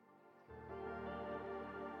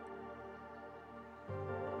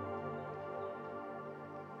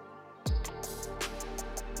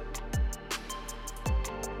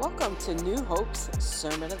Welcome to New Hope's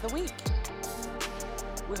Sermon of the Week.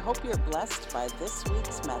 We hope you're blessed by this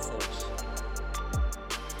week's message.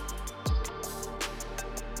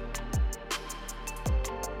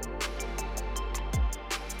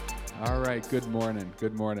 All right, good morning.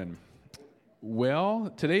 Good morning.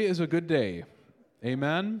 Well, today is a good day.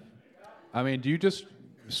 Amen? I mean, do you just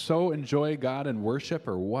so enjoy God and worship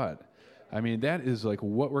or what? I mean, that is like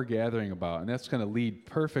what we're gathering about, and that's going to lead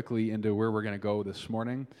perfectly into where we're going to go this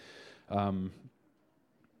morning.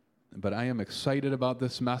 But I am excited about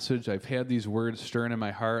this message. I've had these words stirring in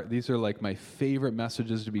my heart. These are like my favorite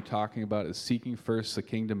messages to be talking about, is seeking first the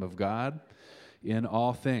kingdom of God in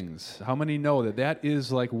all things. How many know that that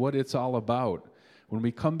is like what it's all about? When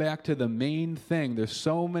we come back to the main thing, there's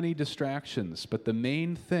so many distractions, but the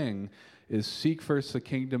main thing is seek first the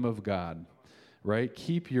kingdom of God, right?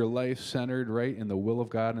 Keep your life centered right in the will of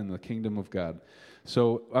God and the kingdom of God.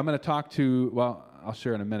 So I'm going to talk to, I'll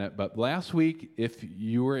share in a minute, but last week, if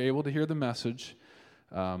you were able to hear the message,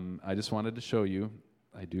 I just wanted to show you,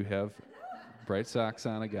 I do have bright socks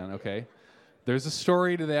on again, okay? There's a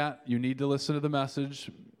story to that. You need to listen to the message.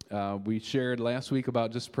 We shared last week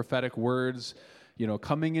about just prophetic words,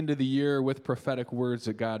 coming into the year with prophetic words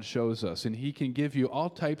that God shows us. And He can give you all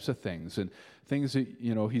types of things and things that,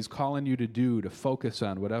 He's calling you to do, to focus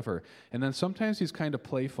on, whatever. And then sometimes He's kind of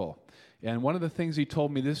playful. And one of the things He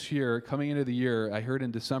told me this year, coming into the year, I heard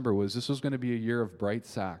in December, was this was going to be a year of bright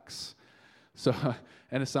socks. So,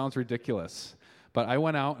 and it sounds ridiculous. But I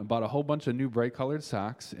went out and bought a whole bunch of new bright-colored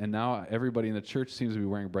socks, and now everybody in the church seems to be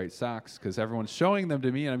wearing bright socks because everyone's showing them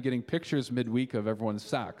to me, and I'm getting pictures midweek of everyone's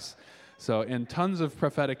socks. So, and tons of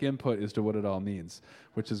prophetic input as to what it all means,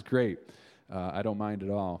 which is great. I don't mind at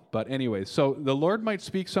all. But anyway, so the Lord might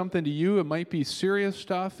speak something to you. It might be serious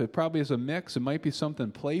stuff. It probably is a mix. It might be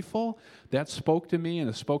something playful. That spoke to me, and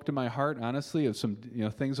it spoke to my heart, honestly, of some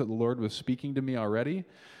things that the Lord was speaking to me already.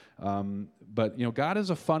 But God is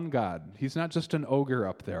a fun God. He's not just an ogre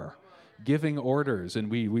up there giving orders,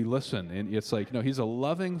 and we listen. And it's like, He's a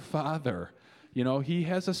loving Father. He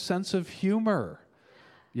has a sense of humor.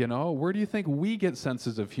 Where do you think we get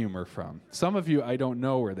senses of humor from? Some of you, I don't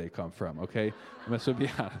know where they come from, okay? So be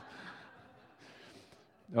honest.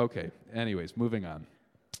 Okay, anyways, moving on.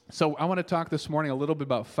 So I want to talk this morning a little bit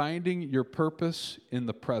about finding your purpose in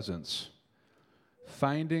the presence.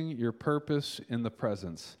 Finding your purpose in the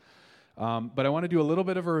presence. But I want to do a little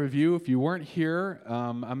bit of a review. If you weren't here,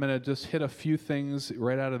 I'm going to just hit a few things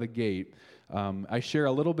right out of the gate. I share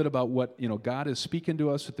a little bit about what God is speaking to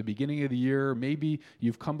us at the beginning of the year. Maybe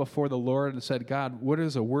you've come before the Lord and said, God, what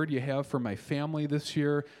is a word you have for my family this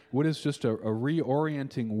year? What is just a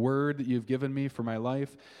reorienting word that you've given me for my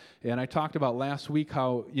life? And I talked about last week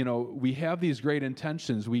how, we have these great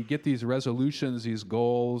intentions. We get these resolutions, these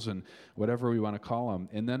goals, and whatever we want to call them.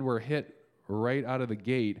 And then we're hit right out of the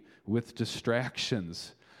gate with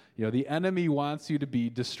distractions. The enemy wants you to be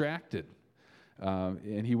distracted.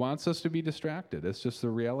 And he wants us to be distracted. It's just the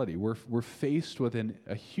reality. We're faced with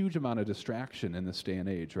a huge amount of distraction in this day and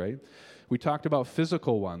age, right? We talked about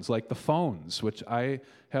physical ones, like the phones, which I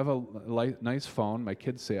have a nice phone. My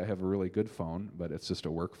kids say I have a really good phone, but it's just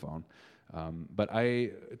a work phone. But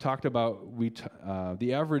I talked about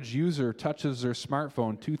the average user touches their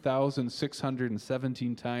smartphone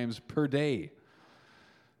 2,617 times per day.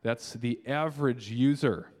 That's the average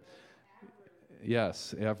user.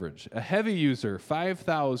 Yes, average. A heavy user,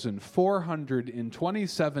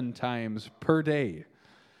 5,427 times per day.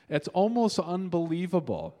 It's almost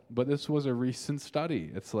unbelievable, but this was a recent study.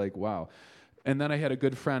 It's like, wow. And then I had a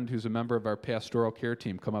good friend who's a member of our pastoral care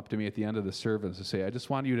team come up to me at the end of the service and say, I just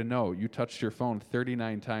want you to know you touched your phone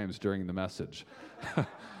 39 times during the message.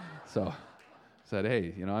 So I said,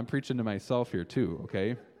 hey, I'm preaching to myself here too,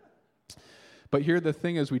 okay? But here the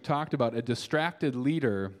thing is, we talked about a distracted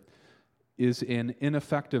leader is an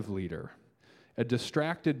ineffective leader. A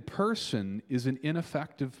distracted person is an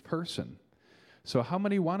ineffective person. So how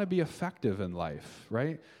many want to be effective in life,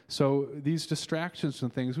 right? So these distractions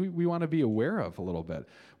and things we want to be aware of a little bit.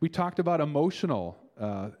 We talked about emotional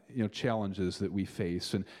challenges that we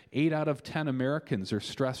face, and 8 out of 10 Americans are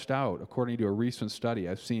stressed out, according to a recent study.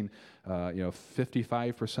 I've seen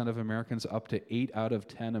 55% of Americans, up to 8 out of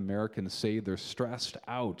 10 Americans say they're stressed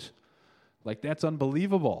out. Like, that's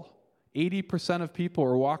unbelievable. 80% of people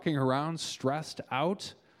are walking around stressed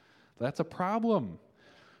out. That's a problem,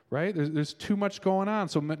 right? There's too much going on.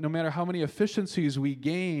 So no matter how many efficiencies we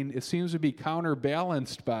gain, it seems to be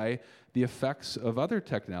counterbalanced by the effects of other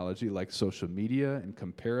technology like social media and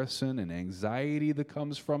comparison and anxiety that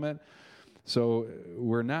comes from it. So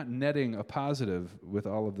we're not netting a positive with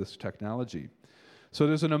all of this technology. So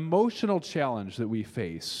there's an emotional challenge that we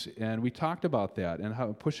face, and we talked about that and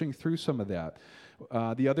how pushing through some of that.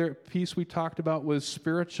 The other piece we talked about was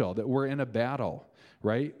spiritual, that we're in a battle,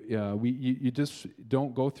 right? You just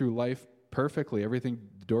don't go through life perfectly.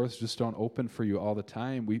 Doors just don't open for you all the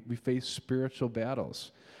time. We face spiritual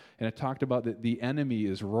battles. And it talked about that the enemy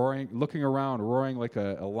is roaring, looking around, roaring like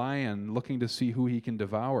a lion, looking to see who he can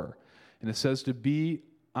devour. And it says to be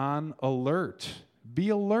on alert. Be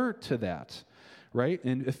alert to that, right?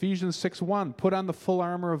 In Ephesians 6:1, put on the full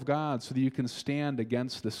armor of God so that you can stand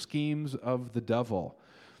against the schemes of the devil.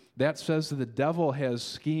 That says that the devil has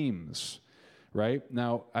schemes, right?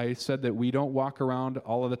 Now, I said that we don't walk around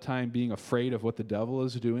all of the time being afraid of what the devil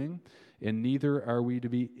is doing, and neither are we to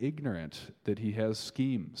be ignorant that he has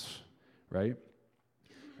schemes, right?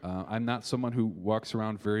 I'm not someone who walks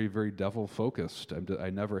around very, very devil-focused. I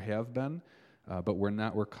never have been, but we're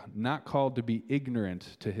not called to be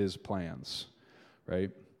ignorant to his plans, right?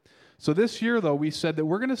 So this year, though, we said that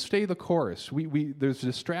we're going to stay the course. There's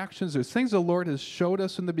distractions. There's things the Lord has showed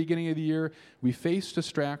us in the beginning of the year. We face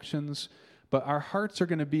distractions, but our hearts are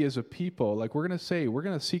going to be as a people. Like we're going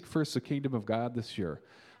to seek first the kingdom of God this year.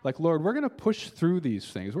 Like, Lord, we're going to push through these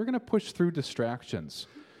things. We're going to push through distractions.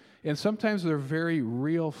 And sometimes they're very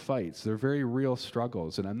real fights. They're very real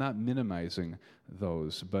struggles, and I'm not minimizing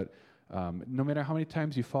those. But no matter how many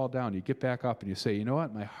times you fall down, you get back up and you say, you know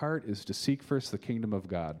what? My heart is to seek first the kingdom of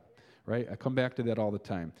God, right? I come back to that all the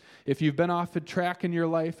time. If you've been off the track in your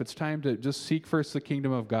life, it's time to just seek first the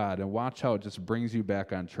kingdom of God and watch how it just brings you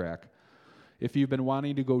back on track. If you've been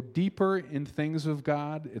wanting to go deeper in things of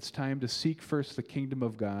God, it's time to seek first the kingdom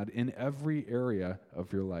of God in every area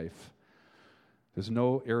of your life. There's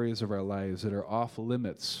no areas of our lives that are off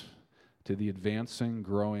limits to the advancing,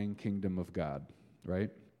 growing kingdom of God,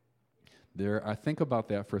 right? Think about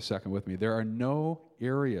that for a second with me. There are no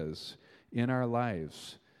areas in our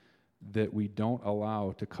lives that we don't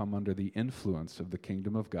allow to come under the influence of the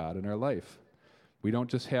kingdom of God in our life. We don't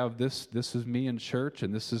just have this is me in church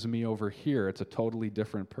and this is me over here. It's a totally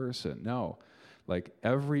different person. No. Like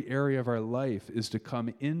every area of our life is to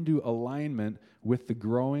come into alignment with the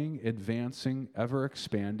growing, advancing,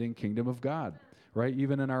 ever-expanding kingdom of God, right?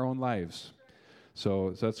 Even in our own lives.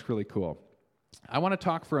 So that's really cool. I want to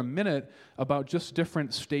talk for a minute about just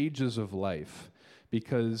different stages of life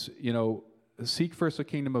because, seek first the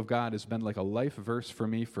kingdom of God has been like a life verse for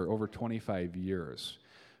me for over 25 years.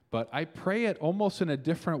 But I pray it almost in a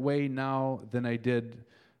different way now than I did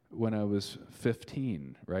when I was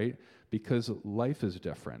 15, right? Because life is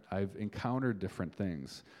different. I've encountered different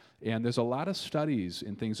things. And there's a lot of studies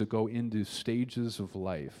and things that go into stages of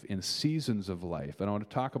life, in seasons of life. And I want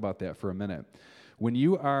to talk about that for a minute. When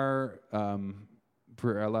you are,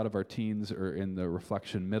 for a lot of our teens are in the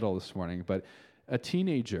reflection middle this morning, but a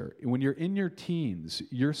teenager, when you're in your teens,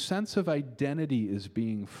 your sense of identity is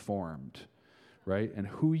being formed, right? And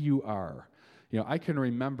who you are. I can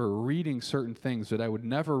remember reading certain things that I would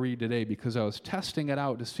never read today because I was testing it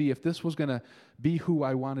out to see if this was going to be who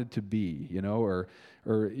I wanted to be, or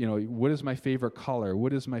what is my favorite color?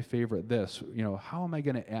 What is my favorite this? How am I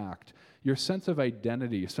going to act? Your sense of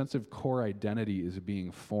identity, your sense of core identity is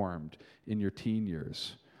being formed in your teen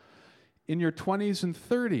years. In your 20s and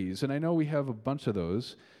 30s, and I know we have a bunch of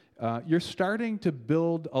those, you're starting to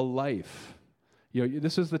build a life.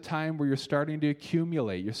 This is the time where you're starting to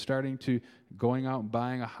accumulate. You're starting to going out and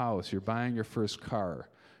buying a house. You're buying your first car,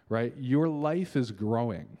 right? Your life is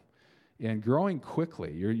growing, and growing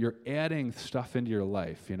quickly. You're adding stuff into your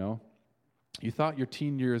life, You thought your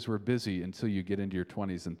teen years were busy until you get into your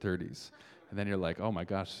 20s and 30s. And then you're like, oh my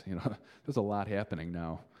gosh, there's a lot happening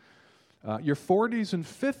now. Your 40s and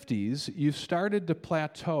 50s, you've started to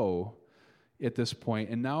plateau at this point,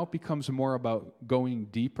 and now it becomes more about going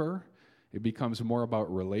deeper. It becomes more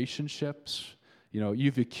about relationships.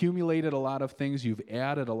 You've accumulated a lot of things. You've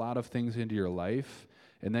added a lot of things into your life.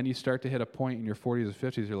 And then you start to hit a point in your 40s and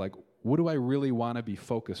 50s, you're like, what do I really want to be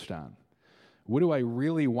focused on? What do I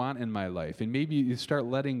really want in my life? And maybe you start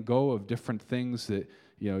letting go of different things that,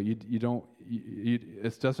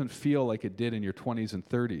 it doesn't feel like it did in your 20s and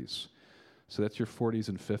 30s. So that's your 40s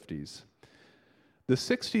and 50s. The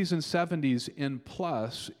 60s and 70s and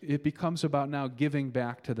plus, it becomes about now giving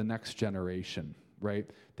back to the next generation, right?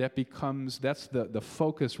 That's the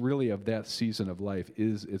focus really of that season of life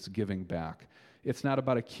is it's giving back. It's not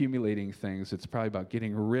about accumulating things. It's probably about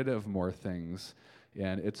getting rid of more things,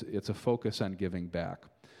 and it's a focus on giving back.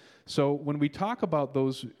 So when we talk about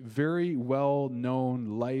those very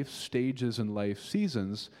well-known life stages and life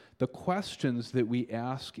seasons, the questions that we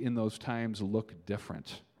ask in those times look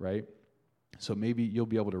different, right? So maybe you'll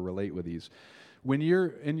be able to relate with these. When you're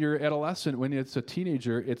in your adolescent, when it's a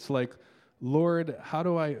teenager, it's like, Lord,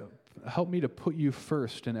 help me to put you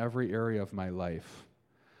first in every area of my life.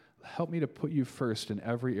 Help me to put you first in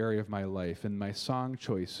every area of my life, in my song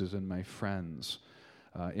choices, in my friends,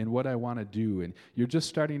 in what I want to do. And you're just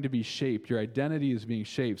starting to be shaped. Your identity is being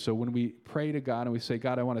shaped. So when we pray to God and we say,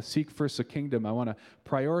 God, I want to seek first the kingdom. I want to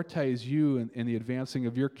prioritize you in the advancing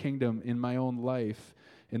of your kingdom in my own life,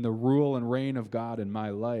 in the rule and reign of God in my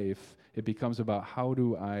life. It becomes about how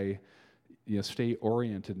do I stay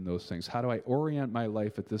oriented in those things? How do I orient my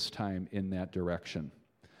life at this time in that direction?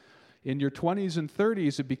 In your 20s and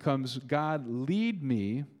 30s, it becomes, God, lead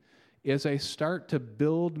me as I start to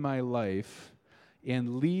build my life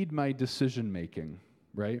and lead my decision-making,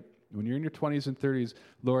 right? When you're in your 20s and 30s,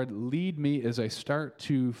 Lord, lead me as I start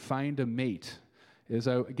to find a mate, as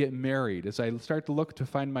I get married, as I start to look to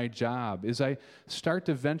find my job, as I start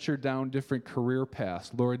to venture down different career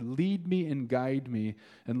paths. Lord, lead me and guide me,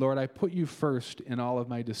 and Lord, I put you first in all of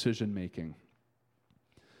my decision-making.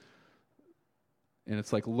 And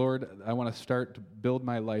it's like, Lord, I want to start to build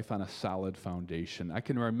my life on a solid foundation. I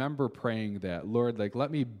can remember praying that, Lord,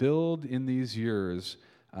 let me build in these years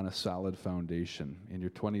on a solid foundation in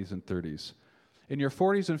your 20s and 30s. In your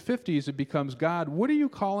 40s and 50s, it becomes, God, what are you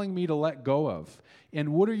calling me to let go of?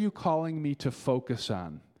 And what are you calling me to focus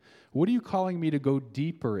on? What are you calling me to go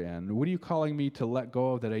deeper in? What are you calling me to let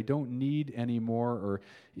go of that I don't need anymore? Or,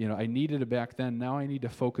 I needed it back then. Now I need to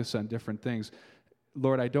focus on different things.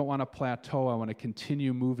 Lord, I don't want to plateau. I want to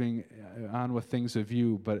continue moving on with things of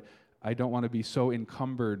you, but I don't want to be so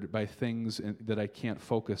encumbered by things that I can't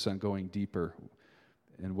focus on going deeper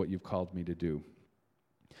in what you've called me to do.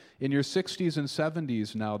 In your 60s and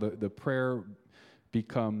 70s now, the prayer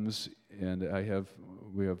becomes, and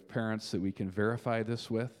we have parents that we can verify this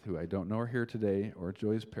with, who I don't know are here today, or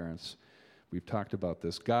Joy's parents. We've talked about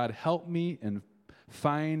this. God, help me and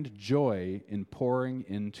find joy in pouring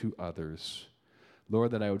into others.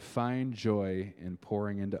 Lord, that I would find joy in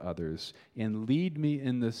pouring into others, and lead me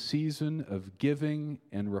in the season of giving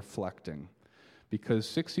and reflecting. Because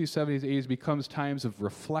 60s, 70s, 80s becomes times of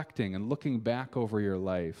reflecting and looking back over your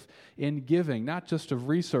life, in giving, not just of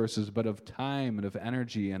resources, but of time and of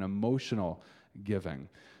energy and emotional giving.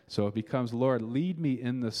 So it becomes, Lord, lead me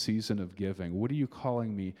in the season of giving. What are you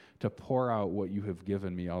calling me to pour out what you have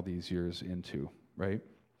given me all these years into, right?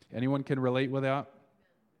 Anyone can relate with that?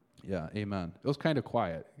 Yeah, amen. It was kind of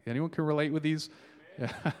quiet. Anyone can relate with these?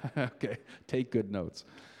 Yeah. Okay, take good notes.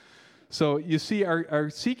 So you see,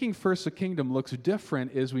 our seeking first the kingdom looks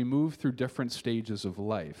different as we move through different stages of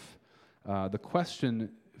life. The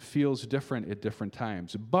question feels different at different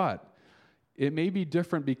times, but it may be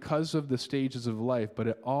different because of the stages of life, but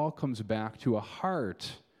it all comes back to a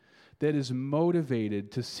heart that is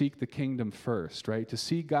motivated to seek the kingdom first, right? To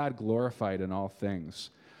see God glorified in all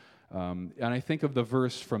things. And I think of the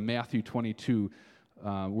verse from Matthew 22,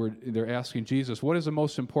 where they're asking Jesus, what is the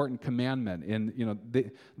most important commandment? And,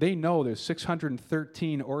 they know there's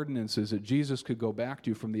 613 ordinances that Jesus could go back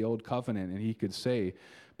to from the old covenant, and he could say,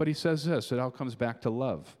 but he says this, it all comes back to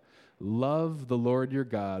love. Love the Lord your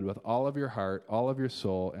God with all of your heart, all of your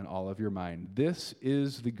soul, and all of your mind. This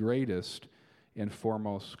is the greatest and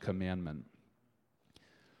foremost commandment.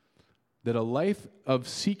 That a life of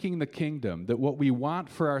seeking the kingdom, that what we want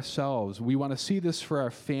for ourselves, we want to see this for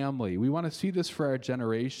our family, we want to see this for our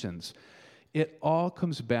generations, it all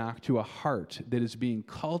comes back to a heart that is being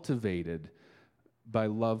cultivated by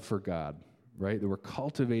love for God, right? That we're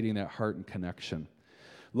cultivating that heart and connection.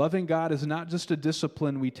 Loving God is not just a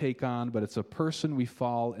discipline we take on, but it's a person we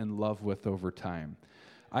fall in love with over time.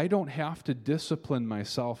 I don't have to discipline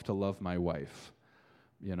myself to love my wife.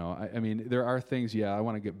 I mean, there are things, I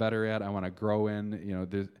want to get better at, I want to grow in,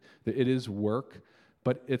 it is work,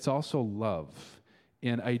 but it's also love.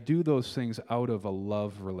 And I do those things out of a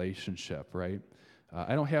love relationship, right?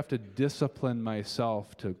 I don't have to discipline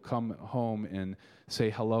myself to come home and say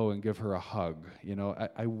hello and give her a hug.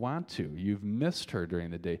 I want to. You've missed her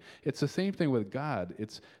during the day. It's the same thing with God.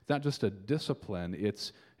 It's not just a discipline,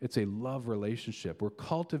 it's a love relationship. We're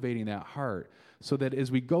cultivating that heart so that as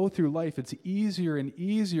we go through life, it's easier and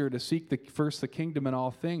easier to seek first the kingdom in all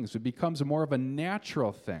things. It becomes more of a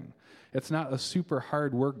natural thing. It's not a super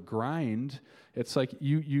hard work grind. It's like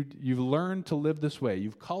you've learned to live this way.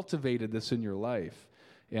 You've cultivated this in your life.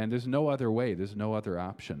 And there's no other way. There's no other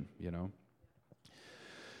option,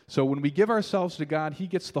 So when we give ourselves to God, he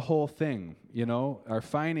gets the whole thing, our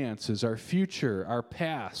finances, our future, our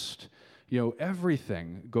past,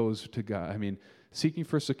 everything goes to God. I mean, seeking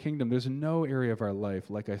first the kingdom, there's no area of our life,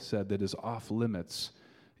 like I said, that is off limits,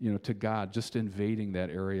 to God, just invading that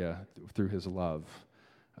area through his love.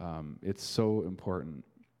 It's so important.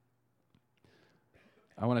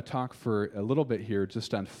 I want to talk for a little bit here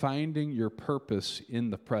just on finding your purpose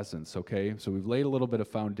in the presence, okay? So we've laid a little bit of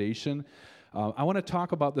foundation. I want to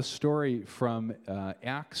talk about the story from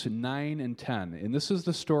Acts 9 and 10, and this is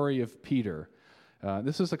the story of Peter.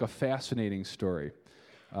 This is like a fascinating story.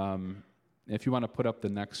 If you want to put up the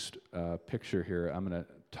next picture here, I'm going to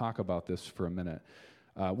talk about this for a minute.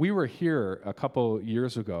 We were here a couple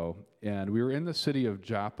years ago, and we were in the city of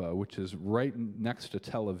Joppa, which is right next to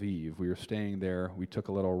Tel Aviv. We were staying there. We took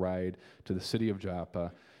a little ride to the city of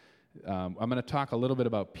Joppa. I'm going to talk a little bit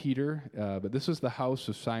about Peter, but this is the house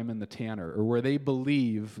of Simon the tanner, or where they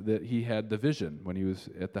believe that he had the vision when he was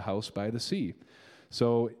at the house by the sea.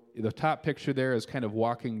 So the top picture there is kind of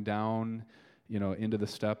walking down, into the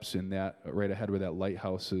steps in that right ahead where that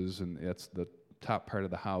lighthouse is, and that's the top part of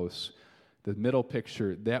the house. The middle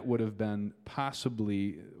picture, that would have been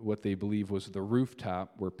possibly what they believe was the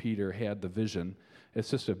rooftop where Peter had the vision. It's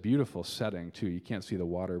just a beautiful setting, too. You can't see the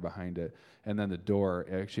water behind it. And then the door,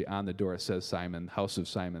 actually on the door, it says Simon, House of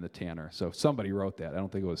Simon the Tanner. So somebody wrote that. I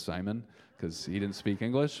don't think it was Simon, because he didn't speak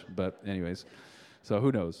English. But anyways, so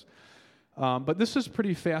who knows? But this is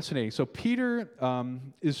pretty fascinating. So Peter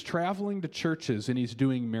is traveling to churches, and he's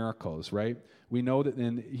doing miracles, right? We know that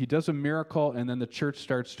he does a miracle, and then the church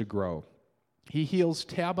starts to grow. He heals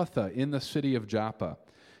Tabitha in the city of Joppa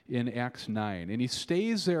in Acts 9, and he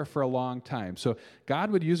stays there for a long time. So God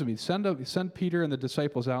would use him. He'd send Peter and the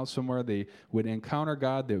disciples out somewhere. They would encounter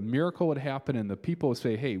God. The miracle would happen, and the people would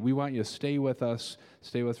say, hey, we want you to stay with us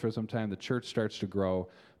for some time. The church starts to grow.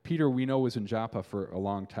 Peter, we know, was in Joppa for a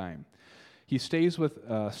long time. He stays with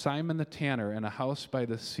Simon the tanner in a house by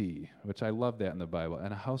the sea, which I love that in the Bible,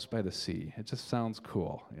 and a house by the sea. It just sounds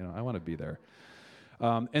cool. I want to be there.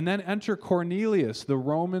 And then enter Cornelius, the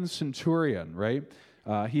Roman centurion, right?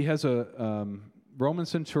 He has a Roman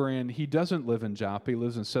centurion. He doesn't live in Joppa. He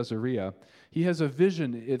lives in Caesarea. He has a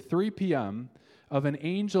vision at 3 p.m. of an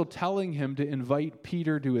angel telling him to invite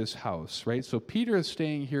Peter to his house, right? So Peter is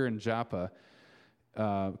staying here in Joppa.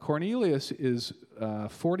 Cornelius is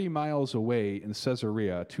 40 miles away in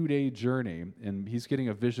Caesarea, a 2-day journey, and he's getting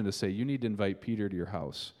a vision to say, you need to invite Peter to your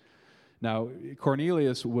house. Now,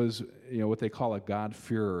 Cornelius was, what they call a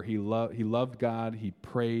God-fearer. He loved God. He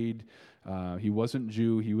prayed. He wasn't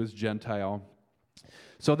Jew. He was Gentile.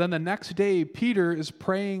 So then the next day, Peter is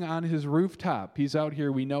praying on his rooftop. He's out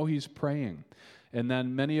here. We know he's praying. And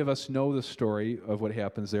then many of us know the story of what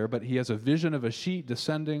happens there, but he has a vision of a sheet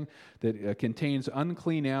descending that contains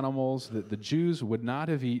unclean animals that the Jews would not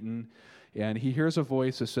have eaten. And he hears a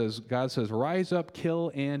voice that says, God says, rise up,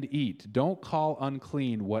 kill, and eat. Don't call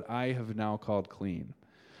unclean what I have now called clean.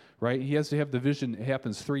 Right? He has to have the vision. It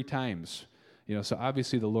happens 3 times. So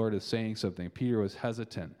obviously the Lord is saying something. Peter was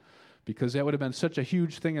hesitant because that would have been such a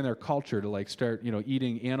huge thing in their culture to start,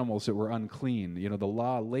 eating animals that were unclean. The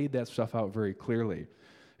law laid that stuff out very clearly.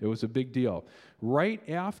 It was a big deal. Right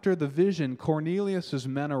after the vision, Cornelius'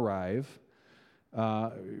 men arrive.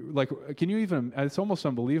 Can you even, it's almost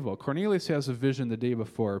unbelievable. Cornelius has a vision the day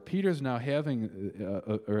before. Peter's now having,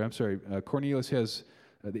 Cornelius has,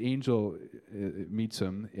 the angel meets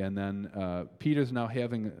him, and then Peter's now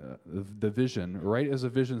having the vision. Right as the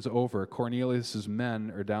vision's over, Cornelius'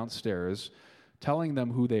 men are downstairs telling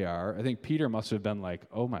them who they are. I think Peter must have been like,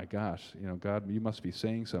 oh my gosh, God, you must be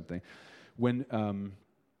saying something. When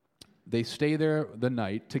they stay there the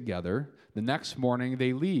night together, the next morning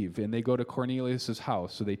they leave and they go to Cornelius'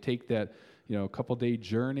 house. So they take that couple-day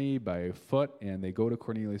journey by foot, and they go to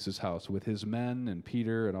Cornelius' house with his men and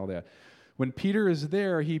Peter and all that. When Peter is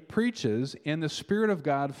there, he preaches, and the Spirit of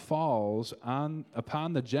God falls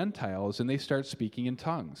upon the Gentiles, and they start speaking in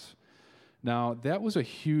tongues. Now, that was a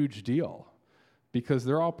huge deal, because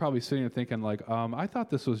they're all probably sitting and thinking, I thought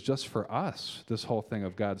this was just for us, this whole thing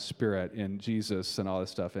of God's Spirit and Jesus and all this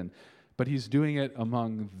stuff. But he's doing it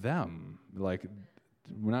among them. We're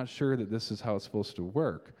not sure that this is how it's supposed to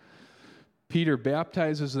work. Peter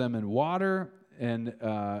baptizes them in water, and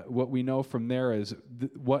what we know from there is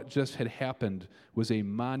what just had happened was a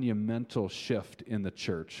monumental shift in the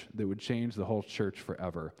church that would change the whole church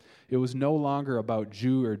forever. It was no longer about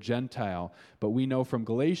Jew or Gentile, but we know from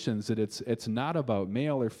Galatians that it's not about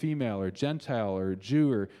male or female or Gentile or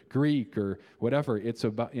Jew or Greek or whatever. It's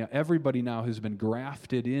about everybody now has been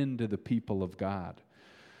grafted into the people of God.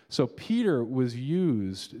 So Peter was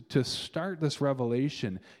used to start this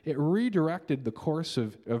revelation. It redirected the course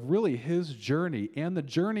of really his journey and the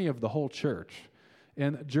journey of the whole church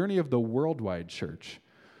and the journey of the worldwide church.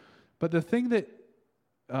 But the thing that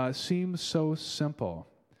seems so simple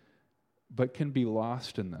but can be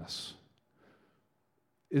lost in this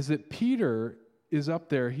is that Peter is up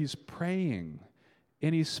there, he's praying,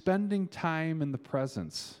 and he's spending time in the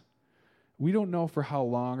presence. We don't know for how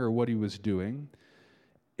long or what he was doing.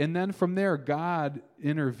 And then from there, God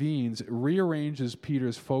intervenes, rearranges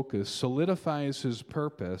Peter's focus, solidifies his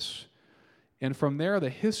purpose, and from there, the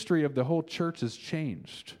history of the whole church is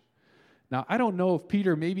changed. Now, I don't know if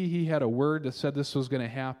Peter, maybe he had a word that said this was going to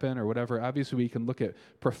happen or whatever. Obviously, we can look at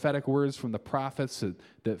prophetic words from the prophets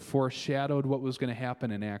that foreshadowed what was going to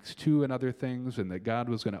happen in Acts 2 and other things, and that God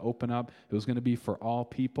was going to open up. It was going to be for all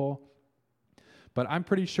people. But I'm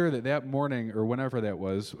pretty sure that morning, or whenever that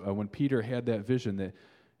was, when Peter had that vision, that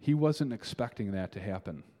he wasn't expecting that to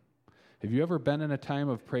happen. Have you ever been in a time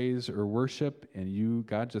of praise or worship and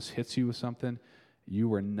God just hits you with something? You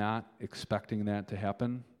were not expecting that to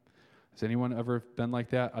happen? Has anyone ever been like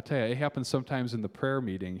that? I'll tell you, it happens sometimes in the prayer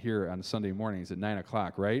meeting here on Sunday mornings at 9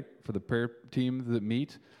 o'clock, right? For the prayer team that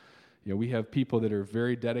meet. We have people that are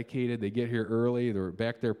very dedicated. They get here early. They're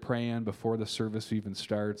back there praying before the service even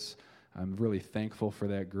starts. I'm really thankful for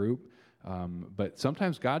that group. But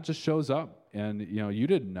sometimes God just shows up, and you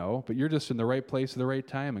didn't know, but you're just in the right place at the right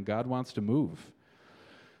time, and God wants to move.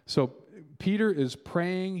 So Peter is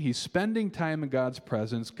praying. He's spending time in God's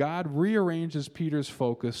presence. God rearranges Peter's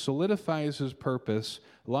focus, solidifies his purpose,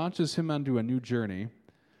 launches him onto a new journey.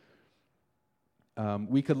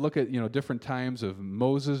 We could look at different times of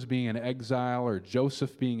Moses being in exile or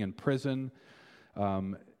Joseph being in prison.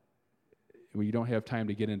 We don't have time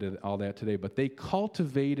to get into all that today, but they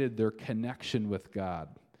cultivated their connection with God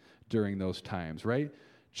during those times, right?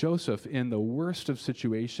 Joseph, in the worst of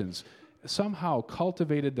situations, somehow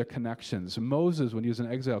cultivated their connections. Moses, when he was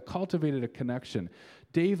in exile, cultivated a connection.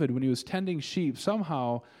 David, when he was tending sheep,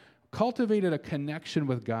 somehow cultivated a connection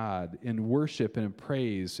with God in worship and in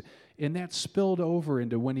praise, and that spilled over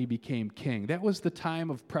into when he became king. That was the time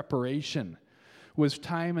of preparation, was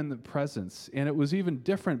time in the presence, and it was even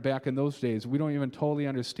different back in those days. We don't even totally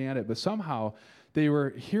understand it, but somehow they were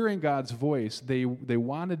hearing God's voice. They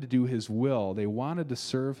wanted to do his will. They wanted to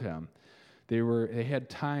serve him. They had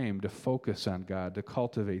time to focus on God, to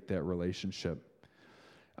cultivate that relationship.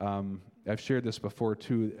 I've shared this before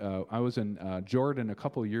too. I was in Jordan a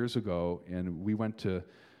couple years ago, and we went to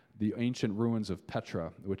the ancient ruins of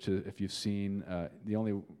Petra, which, if you've seen, the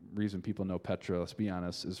only reason people know Petra, let's be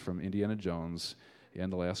honest, is from Indiana Jones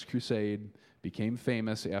and The Last Crusade. Became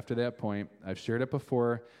famous after that point. I've shared it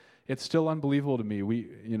before. It's still unbelievable to me.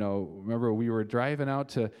 Remember we were driving out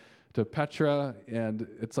to Petra, and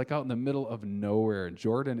it's like out in the middle of nowhere.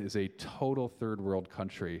 Jordan is a total third world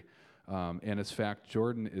country. And in fact,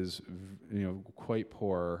 Jordan is, quite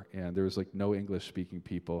poor, and there's like no English-speaking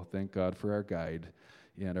people. Thank God for our guide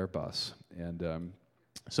and our bus. And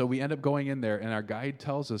so we end up going in there, and our guide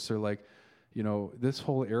tells us, they're like, this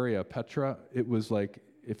whole area, Petra, it was like,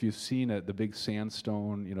 if you've seen it, the big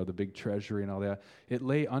sandstone, the big treasury and all that, it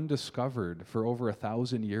lay undiscovered for over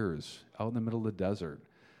 1,000 years out in the middle of the desert.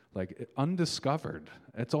 Like, undiscovered.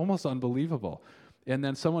 It's almost unbelievable. And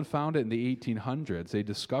then someone found it in the 1800s. They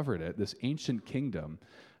discovered it, this ancient kingdom.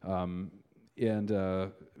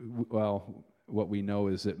 What we know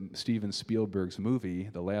is that Steven Spielberg's movie,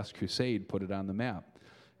 The Last Crusade, put it on the map.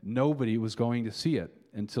 Nobody was going to see it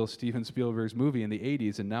until Steven Spielberg's movie in the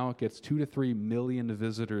 80s, and now it gets 2 to 3 million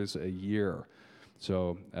visitors a year.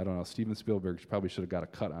 So, I don't know, Steven Spielberg probably should have got a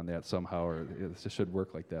cut on that somehow, or it should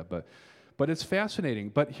work like that. But it's fascinating.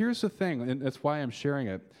 But here's the thing, and that's why I'm sharing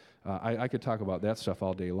it. I could talk about that stuff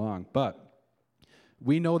all day long. But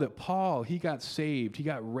we know that Paul, he got saved. He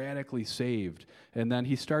got radically saved. And then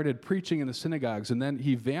he started preaching in the synagogues. And then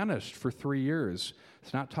he vanished for 3 years.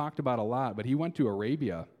 It's not talked about a lot, but he went to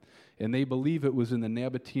Arabia. And they believe it was in the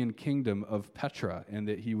Nabatean kingdom of Petra. And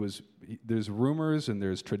that there's rumors and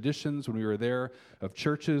there's traditions when we were there of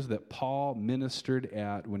churches that Paul ministered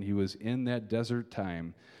at when he was in that desert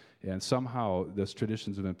time. And somehow those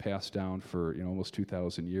traditions have been passed down for almost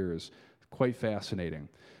 2,000 years. Quite fascinating.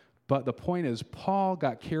 But the point is, Paul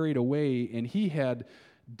got carried away, and he had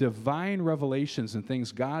divine revelations and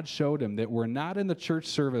things God showed him that were not in the church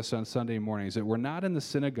service on Sunday mornings, that were not in the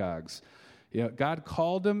synagogues. God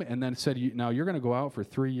called him and then said, now you're going to go out for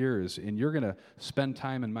 3 years, and you're going to spend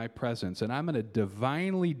time in my presence, and I'm going to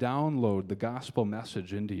divinely download the gospel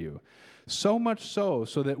message into you. So much so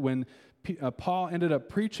that when Paul ended up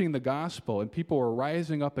preaching the gospel, and people were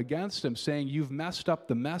rising up against him, saying, "You've messed up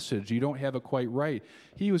the message. You don't have it quite right."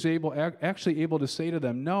 He was actually able to say to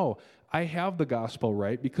them, "No, I have the gospel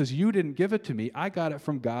right because you didn't give it to me. I got it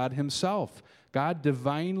from God himself." God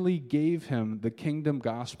divinely gave him the kingdom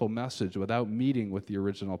gospel message without meeting with the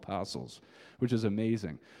original apostles, which is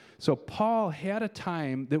amazing. So Paul had a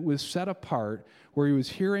time that was set apart where he was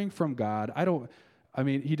hearing from God.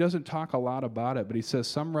 He doesn't talk a lot about it, but he says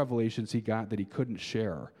some revelations he got that he couldn't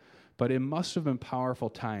share. But it must have been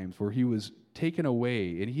powerful times where he was taken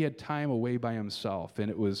away and he had time away by himself.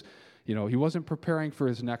 And it was, he wasn't preparing for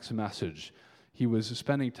his next message. He was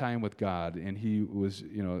spending time with God, and he was,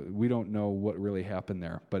 we don't know what really happened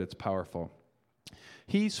there, but it's powerful.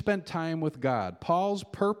 He spent time with God. Paul's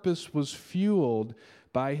purpose was fueled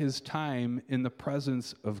by his time in the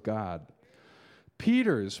presence of God.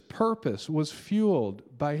 Peter's purpose was fueled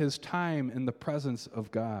by his time in the presence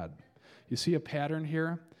of God. You see a pattern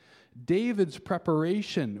here? David's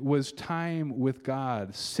preparation was time with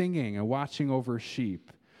God, singing and watching over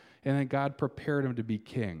sheep. And then God prepared him to be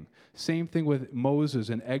king. Same thing with Moses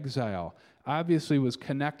in exile. Obviously was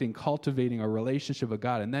connecting, cultivating a relationship with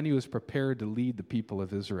God, and then he was prepared to lead the people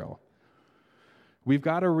of Israel. We've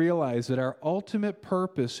got to realize that our ultimate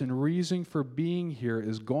purpose and reason for being here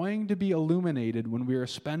is going to be illuminated when we are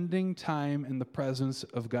spending time in the presence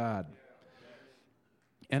of God.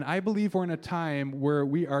 And I believe we're in a time where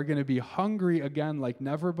we are going to be hungry again like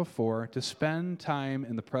never before to spend time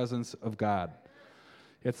in the presence of God.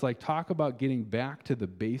 It's like, talk about getting back to the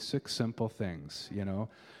basic, simple things,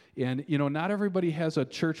 And, not everybody has a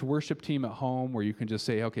church worship team at home where you can just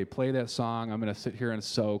say, okay, play that song. I'm going to sit here and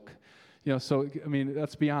soak.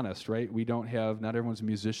 Let's be honest, right? Not everyone's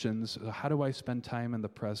musicians. How do I spend time in the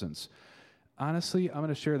presence? Honestly, I'm going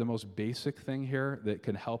to share the most basic thing here that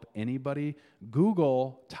can help anybody.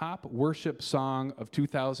 Google top worship song of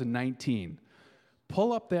 2019.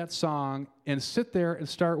 Pull up that song and sit there and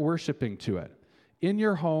start worshiping to it. In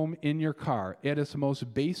your home, in your car. It is the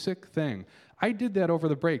most basic thing. I did that over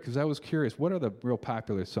the break because I was curious, what are the real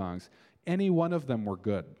popular songs? Any one of them were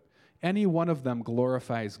good. Any one of them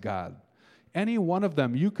glorifies God. Any one of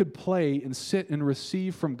them you could play and sit and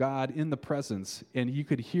receive from God in the presence, and you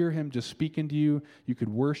could hear him just speaking to you. You could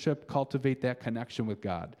worship, cultivate that connection with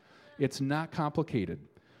God. It's not complicated.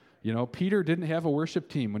 Peter didn't have a worship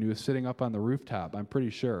team when he was sitting up on the rooftop, I'm pretty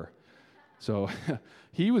sure. So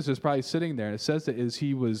he was just probably sitting there, and it says that as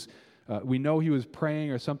he was, we know he was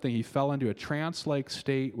praying or something, he fell into a trance-like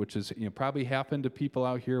state, which is probably happened to people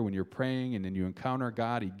out here when you're praying and then you encounter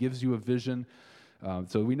God. He gives you a vision.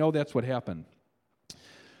 So we know that's what happened.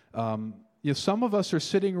 Some of us are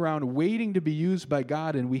sitting around waiting to be used by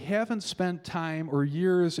God, and we haven't spent time or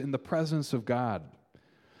years in the presence of God.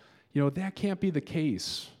 That can't be the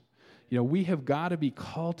case. We have got to be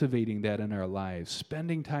cultivating that in our lives,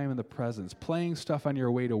 spending time in the presence, playing stuff on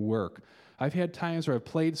your way to work. I've had times where I've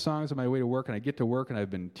played songs on my way to work, and I get to work, and I've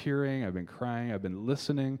been tearing, I've been crying, I've been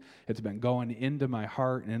listening. It's been going into my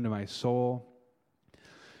heart and into my soul.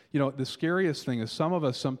 The scariest thing is some of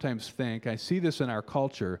us sometimes think, I see this in our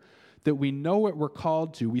culture, that we know what we're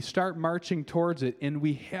called to. We start marching towards it, and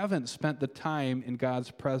we haven't spent the time in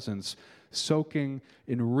God's presence, soaking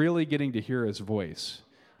and really getting to hear his voice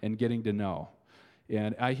and getting to know.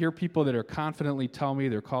 And I hear people that are confidently tell me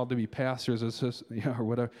they're called to be pastors or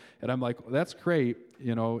whatever, and I'm like, well, that's great,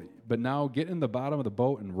 but now get in the bottom of the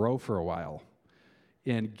boat and row for a while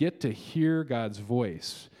and get to hear God's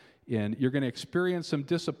voice. And you're going to experience some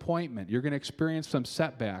disappointment. You're going to experience some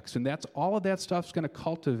setbacks. And all of that stuff's going to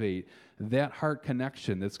cultivate that heart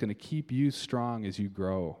connection that's going to keep you strong as you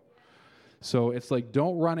grow. So it's like,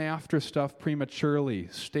 don't run after stuff prematurely.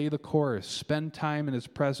 Stay the course. Spend time in his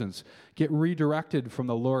presence. Get redirected from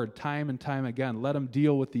the Lord time and time again. Let him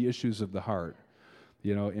deal with the issues of the heart,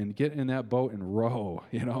 and get in that boat and row.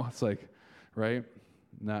 It's like, right?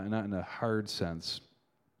 Not in a hard sense.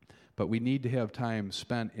 But we need to have time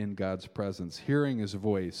spent in God's presence, hearing his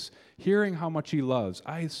voice, hearing how much he loves.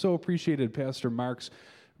 I so appreciated Pastor Mark's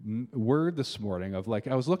word this morning of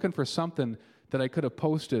I was looking for something that I could have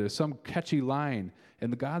posted, or some catchy line,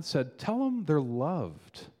 and God said, tell them they're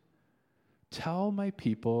loved. Tell my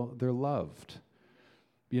people they're loved.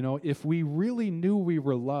 If we really knew we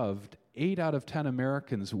were loved, 8 out of 10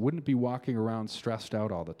 Americans wouldn't be walking around stressed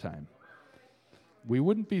out all the time. We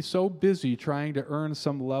wouldn't be so busy trying to earn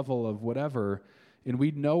some level of whatever, and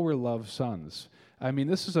we'd know we're loved sons.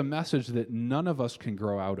 This is a message that none of us can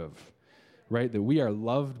grow out of, right? That we are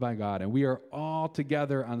loved by God, and we are all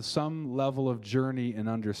together on some level of journey in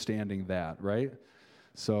understanding that, right?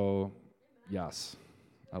 So, yes,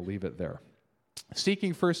 I'll leave it there.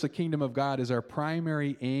 Seeking first the kingdom of God is our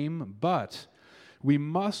primary aim, but we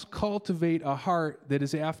must cultivate a heart that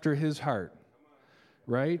is after his heart,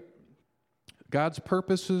 right? God's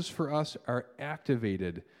purposes for us are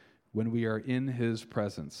activated when we are in his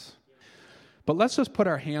presence. But let's just put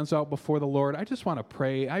our hands out before the Lord. I just want to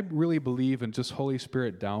pray. I really believe in just Holy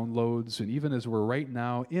Spirit downloads, and even as we're right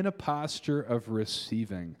now in a posture of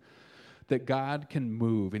receiving, that God can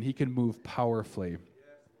move, and he can move powerfully.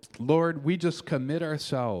 Lord, we just commit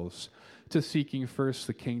ourselves to seeking first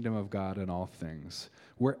the kingdom of God in all things.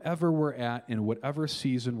 Wherever we're at, in whatever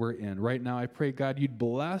season we're in. Right now, I pray, God, you'd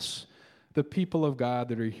bless the people of God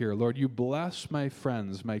that are here. Lord, you bless my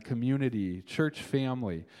friends, my community, church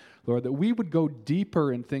family. Lord, that we would go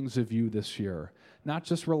deeper in things of you this year, not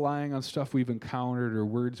just relying on stuff we've encountered or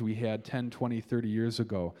words we had 10, 20, 30 years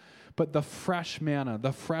ago, but the fresh manna,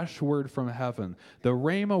 the fresh word from heaven, the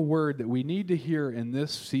Rhema word that we need to hear in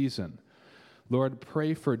this season. Lord,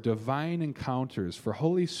 pray for divine encounters, for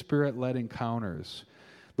Holy Spirit-led encounters.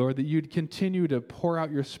 Lord, that you'd continue to pour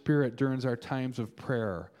out your Spirit during our times of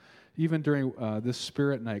prayer, even during this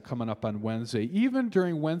Spirit night coming up on Wednesday, even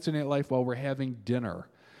during Wednesday Night Life while we're having dinner.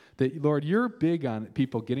 That, Lord, you're big on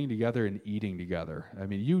people getting together and eating together. I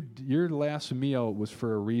mean, your last meal was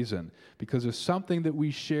for a reason, because there's something that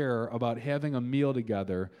we share about having a meal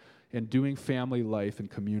together and doing family life and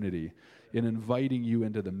community and inviting you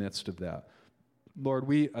into the midst of that. Lord,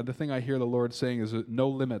 the thing I hear the Lord saying is no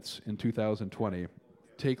limits in 2020.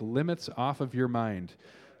 Take limits off of your mind.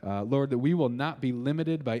 Lord, that we will not be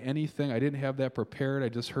limited by anything. I didn't have that prepared. I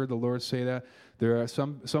just heard the Lord say that. There are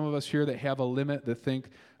some of us here that have a limit, that think,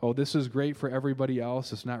 oh, this is great for everybody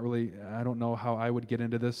else. It's not really, I don't know how I would get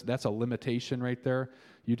into this. That's a limitation right there.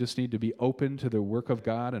 You just need to be open to the work of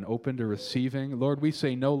God and open to receiving. Lord, we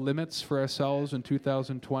say no limits for ourselves in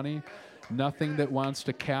 2020. Nothing that wants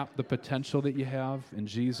to cap the potential that you have, in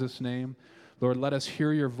Jesus' name. Lord, let us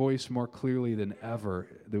hear your voice more clearly than ever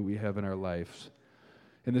that we have in our lives.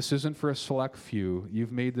 And this isn't for a select few.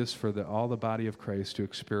 You've made this for all the body of Christ to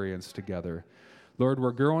experience together. Lord,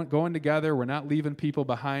 we're going together. We're not leaving people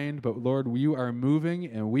behind, but Lord, you are moving,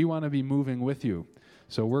 and we want to be moving with you.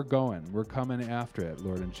 So we're going. We're coming after it,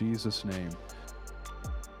 Lord, in Jesus' name.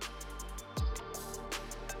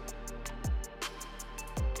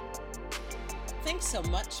 Thanks so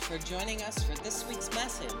much for joining us for this week's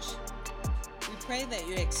message. We pray that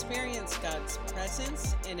you experience God's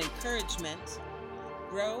presence and encouragement,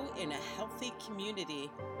 grow in a healthy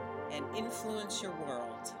community, and influence your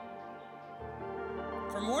world.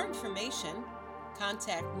 For more information,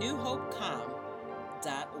 contact New Hope Com